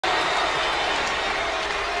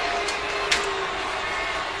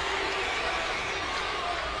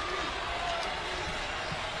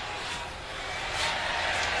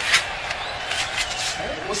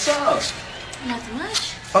What's up? Nothing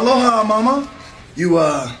much. Aloha, mama.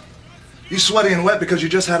 You sweaty and wet because you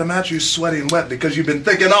just had a match? You sweaty and wet because you've been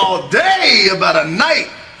thinking all day about a night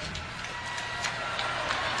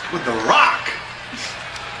with The Rock?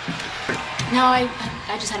 No, I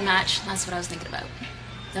just had a match. That's what I was thinking about.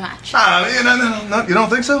 The match. No, you don't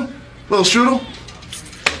think so? Little strudel?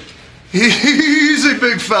 Easy,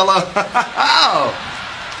 big fella.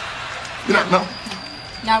 You know, no?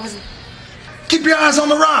 No, I wasn't. Keep your eyes on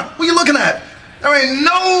The Rock. What are you looking at? There ain't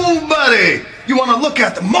nobody you want to look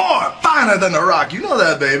at the more finer than The Rock. You know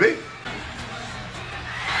that, baby.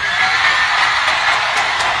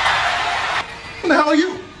 Who the hell are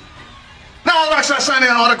you? Now, The Rock's not signing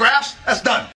autographs. That's done.